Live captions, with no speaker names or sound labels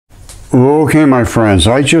Okay, my friends,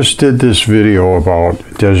 I just did this video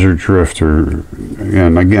about Desert Drifter,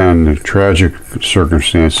 and again, the tragic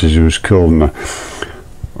circumstances. He was killed in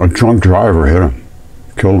a drunk driver hit him,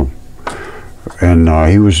 killed him,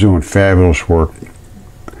 and he was doing fabulous work.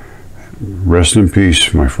 Rest in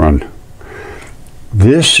peace, my friend.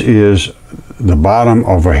 This is the bottom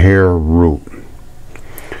of a hair root,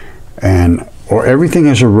 and everything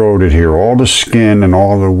has eroded here. All the skin and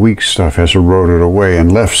all the weak stuff has eroded away and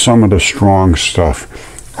left some of the strong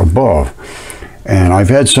stuff above. And I've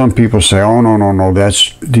had some people say, oh, no,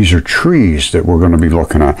 these are trees that we're going to be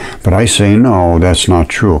looking at. But I say, no, that's not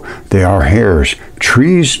true. They are hairs.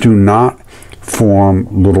 Trees do not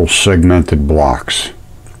form little segmented blocks.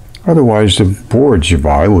 Otherwise, the boards you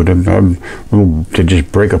buy would have to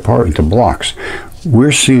just break apart into blocks.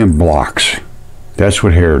 We're seeing blocks. That's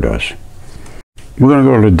what hair does. We're going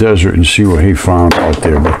to go to the desert and see what he found out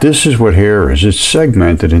there. But this is what hair is. It's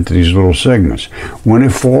segmented into these little segments. When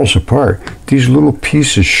it falls apart, these little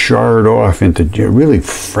pieces shard off into really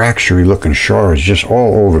fractury looking shards just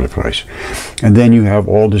all over the place. And then you have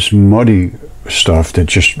all this muddy stuff that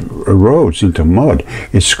just erodes into mud.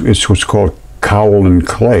 It's what's called kaolin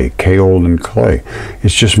clay, kaolin clay.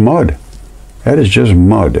 It's just mud. That is just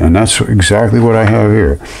mud. And that's exactly what I have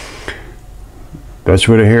here. That's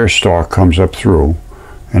where the hair stalk comes up through,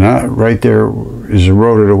 and that right there is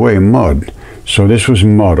eroded away mud. So this was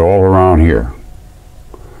mud all around here.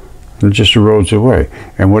 It just erodes away.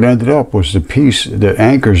 And what ended up was the piece that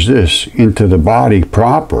anchors this into the body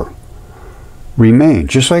proper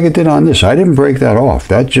remained, just like it did on this. I didn't break that off.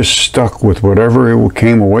 That just stuck with whatever it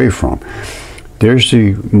came away from. There's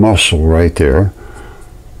the muscle right there,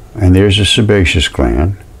 and there's the sebaceous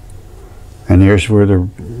gland. And there's where the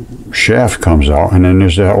shaft comes out, and then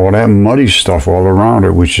there's all that muddy stuff all around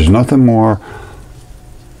it, which is nothing more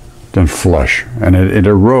than flesh, and it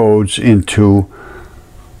erodes into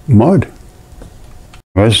mud.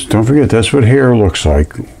 Don't forget, that's what hair looks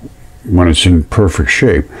like when it's in perfect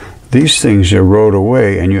shape. These things erode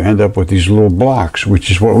away, and you end up with these little blocks,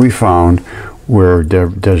 which is what we found where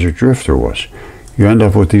Desert Drifter was. You end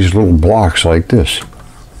up with these little blocks like this.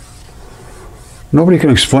 Nobody can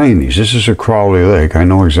explain these. This is a Crowley Lake. I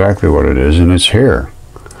know exactly what it is, and it's hair.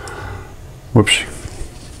 Whoops.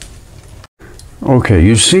 Okay,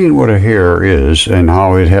 you've seen what a hair is and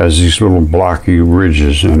how it has these little blocky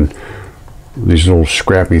ridges and these little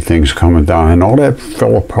scrappy things coming down, and all that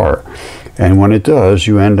fell apart. And when it does,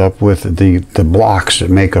 you end up with the blocks that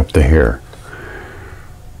make up the hair.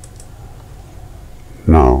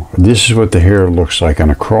 Now, this is what the hair looks like on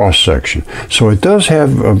a cross section. So it does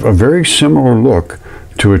have a very similar look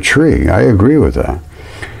to a tree. I agree with that.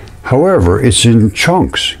 However, it's in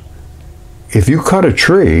chunks. If you cut a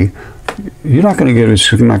tree, you're not going to get it.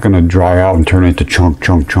 It's not going to dry out and turn into chunk.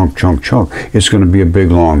 It's going to be a big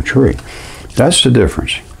long tree. That's the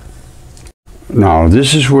difference. Now,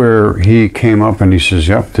 this is where he came up and he says,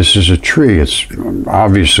 yep, this is a tree. It's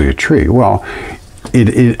obviously a tree. Well,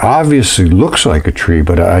 it obviously looks like a tree,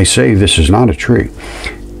 but I say this is not a tree.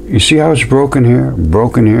 You see how it's broken here,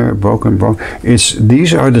 broken.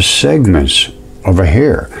 These are the segments of a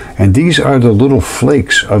hair, and these are the little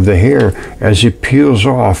flakes of the hair as it peels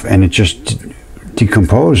off and it just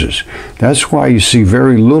decomposes. That's why you see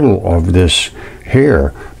very little of this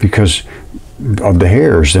hair, because of the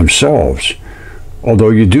hairs themselves.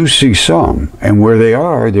 Although you do see some, and where they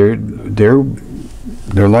are, they're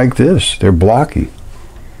like this. They're blocky.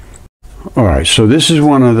 All right, so this is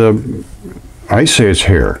one of the, I say it's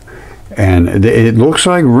hair, and it looks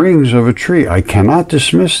like rings of a tree. I cannot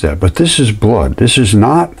dismiss that, but this is blood. This is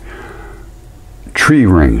not tree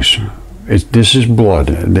rings. This is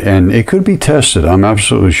blood, and it could be tested, I'm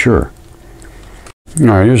absolutely sure. All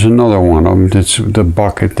right, here's another one of them. That's the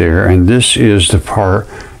bucket there, and this is the part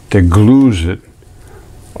that glues it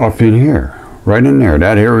up in here. Right in there,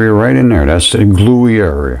 that area right in there. That's the gluey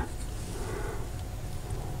area.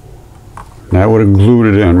 That would have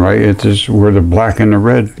glued it in, right? It's where the black and the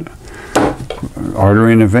red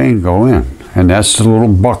artery and the vein go in. And that's the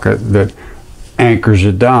little bucket that anchors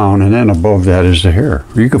it down, and then above that is the hair.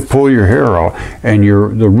 You can pull your hair out, and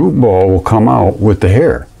the root ball will come out with the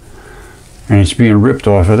hair. And it's being ripped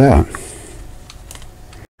off of that.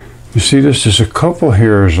 You see this? There's a couple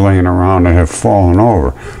hairs laying around that have fallen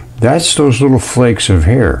over. That's those little flakes of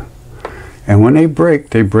hair. And when they break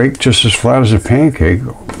just as flat as a pancake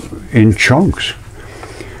in chunks.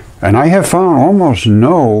 And I have found almost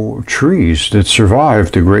no trees that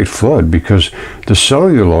survived the Great Flood because the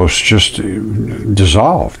cellulose just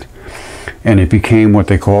dissolved. And it became what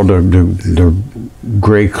they call the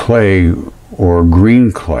gray clay or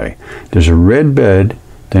green clay. There's a red bed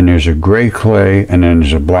then there's a gray clay, and then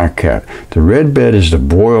there's a black cat. The red bed is the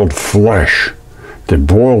boiled flesh that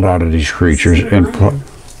boiled out of these creatures.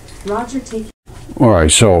 Roger, take. All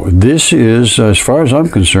right, so this is, as far as I'm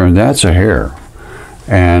concerned, that's a hare.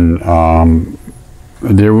 And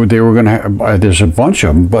they were going to have, there's a bunch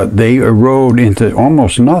of them, but they erode into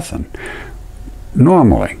almost nothing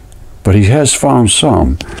normally. But he has found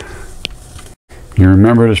some. You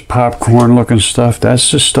remember this popcorn looking stuff?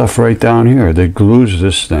 That's the stuff right down here that glues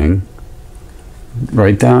this thing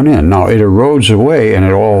right down in. Now it erodes away and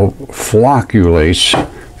it all flocculates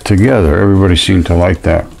together. Everybody seemed to like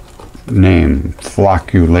that name,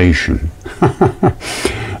 flocculation.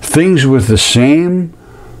 Things with the same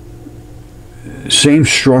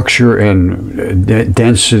structure and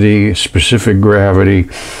density, specific gravity,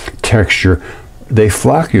 texture, they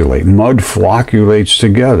flocculate. Mud flocculates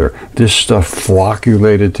together. This stuff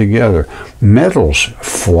flocculated together. Metals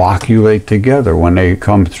flocculate together when they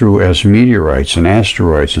come through as meteorites and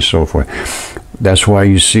asteroids and so forth. That's why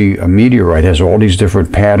you see a meteorite has all these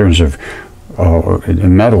different patterns of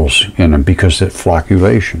metals in them, because of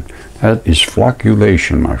flocculation. That is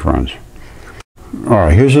flocculation, my friends. All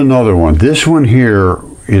right, here's another one. This one here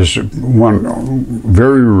is one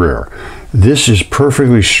very rare. This is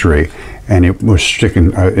perfectly straight, and it was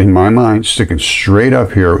sticking, in my mind, sticking straight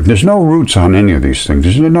up here. There's no roots on any of these things.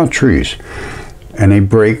 There's not trees. And they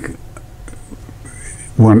break,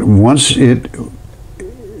 sooner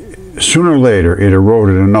or later, it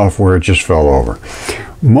eroded enough where it just fell over.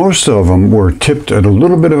 Most of them were tipped at a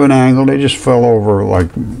little bit of an angle. They just fell over like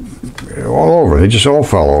all over. They just all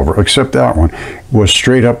fell over, except that one was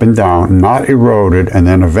straight up and down, not eroded, and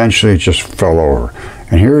then eventually it just fell over.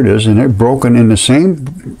 And here it is, and they're broken in the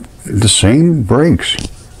same breaks.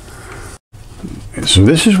 So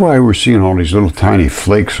this is why we're seeing all these little tiny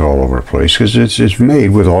flakes all over the place, because it's made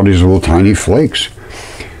with all these little tiny flakes.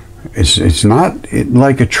 It's not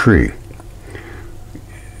like a tree.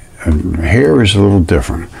 Hair is a little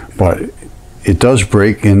different, but it does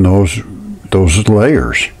break in those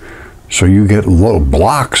layers, so you get little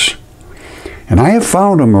blocks. And I have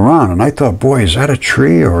found them around, and I thought, boy, is that a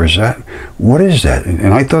tree, or is that, what is that?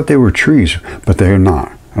 And I thought they were trees, but they're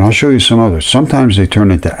not. And I'll show you some others. Sometimes they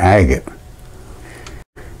turn into agate.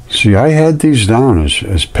 See, I had these down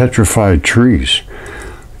as petrified trees,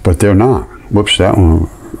 but they're not. Whoops, that one,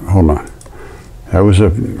 hold on. That was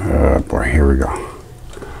boy, here we go.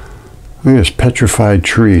 Look at this, petrified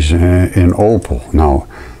trees in opal. Now,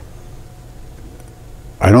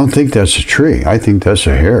 I don't think that's a tree. I think that's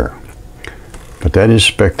a hare. But that is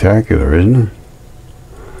spectacular, isn't it?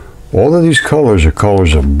 All of these colors are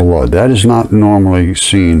colors of blood. That is not normally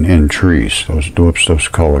seen in trees, those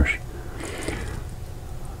colors.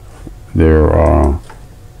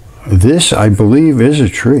 This, I believe, is a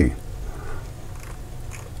tree.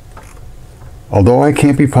 Although I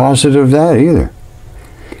can't be positive of that either.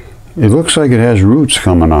 It looks like it has roots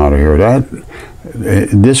coming out of here.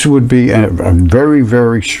 This would be a very,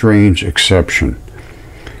 very strange exception.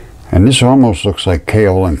 And this almost looks like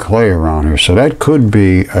kale and clay around here. So that could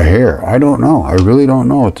be a hare. I don't know. I really don't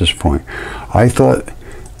know at this point. I thought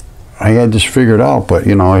I had this figured out, but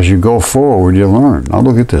you know, as you go forward, you learn. Now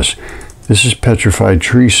look at this. This is petrified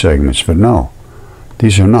tree segments, but no,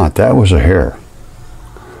 these are not. That was a hare.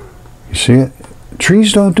 You see it?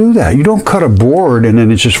 Trees don't do that. You don't cut a board and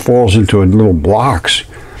then it just falls into little blocks.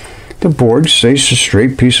 The board stays a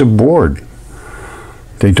straight piece of board.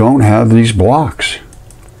 They don't have these blocks.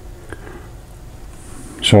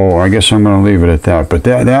 So I guess I'm going to leave it at that. But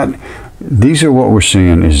these are what we're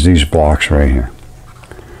seeing, is these blocks right here.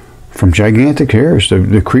 From gigantic hares.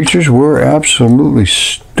 The creatures were absolutely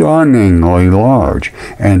stunningly large.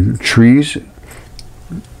 And trees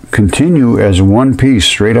continue as one piece,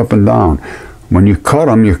 straight up and down. When you cut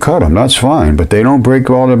them, that's fine. But they don't break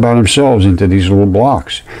all by themselves into these little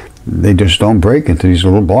blocks. They just don't break into these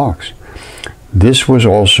little blocks. This was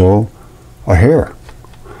also a hare.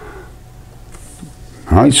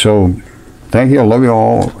 All right, so thank you. I love you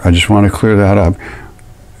all. I just want to clear that up.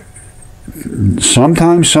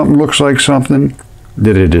 Sometimes something looks like something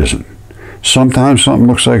that it isn't. Sometimes something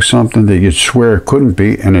looks like something that you'd swear it couldn't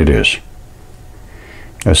be, and it is.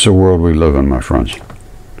 That's the world we live in, my friends.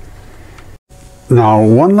 Now,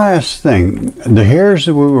 one last thing. The hairs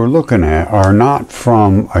that we were looking at are not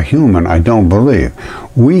from a human, I don't believe.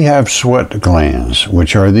 We have sweat glands,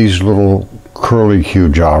 which are these little curly Q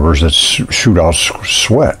jobbers that shoot out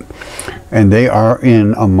sweat. And they are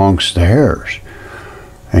in amongst the hairs.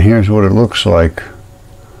 And here's what it looks like.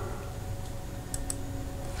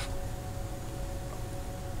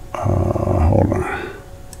 Hold on.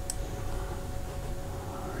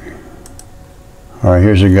 All right,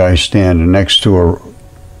 here's a guy standing next to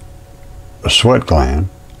a sweat gland.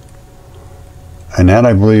 And that,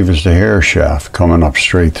 I believe, is the hair shaft coming up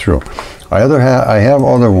straight through. I have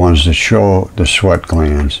other ones that show the sweat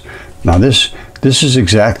glands. Now this is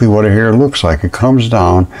exactly what a hair looks like. It comes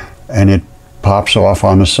down and it pops off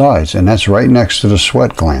on the sides, and that's right next to the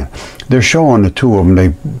sweat gland. They're showing the two of them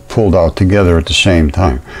they pulled out together at the same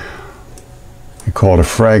time. They call it a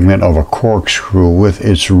fragment of a corkscrew with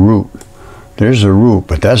its root. There's the root,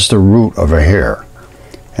 but that's the root of a hair.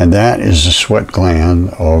 And that is the sweat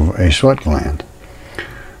gland of a sweat gland.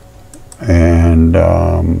 And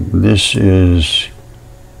this is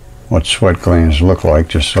what sweat glands look like,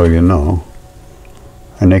 just so you know.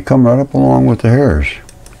 And they come right up along with the hairs.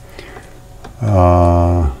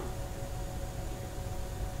 I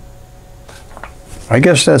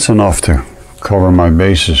guess that's enough to cover my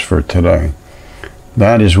bases for today.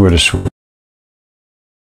 That is where the sweat.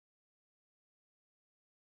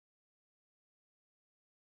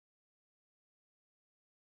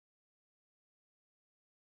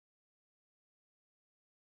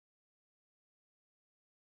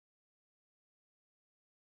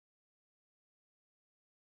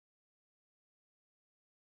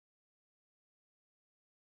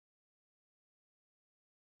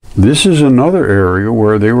 This is another area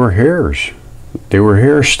where there were hairs. There were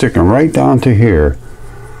hairs sticking right down to here,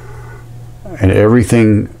 and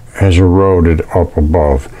everything has eroded up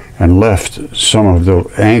above and left some of the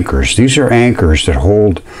anchors. These are anchors that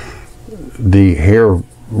hold the hair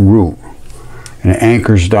root, and it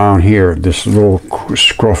anchors down here, this little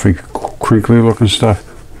scruffy, crinkly looking stuff.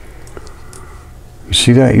 You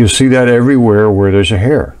see that? You see that everywhere where there's a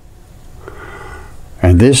hair.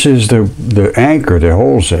 And this is the anchor that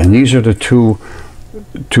holds it. And these are the two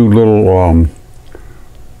little,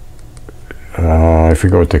 I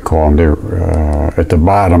forget what they call them. They're at the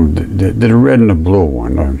bottom, the red and the blue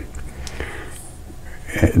one,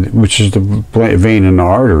 which is the vein in the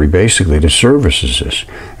artery, basically, that services this.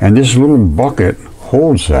 And this little bucket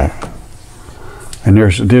holds that. And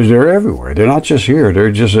they're everywhere. They're not just here,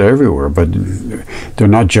 they're just everywhere. But they're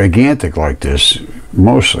not gigantic like this,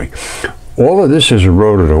 mostly. All of this is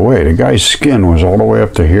eroded away. The guy's skin was all the way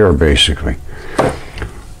up to here, basically.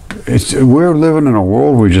 We're living in a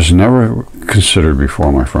world we just never considered before,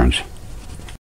 my friends.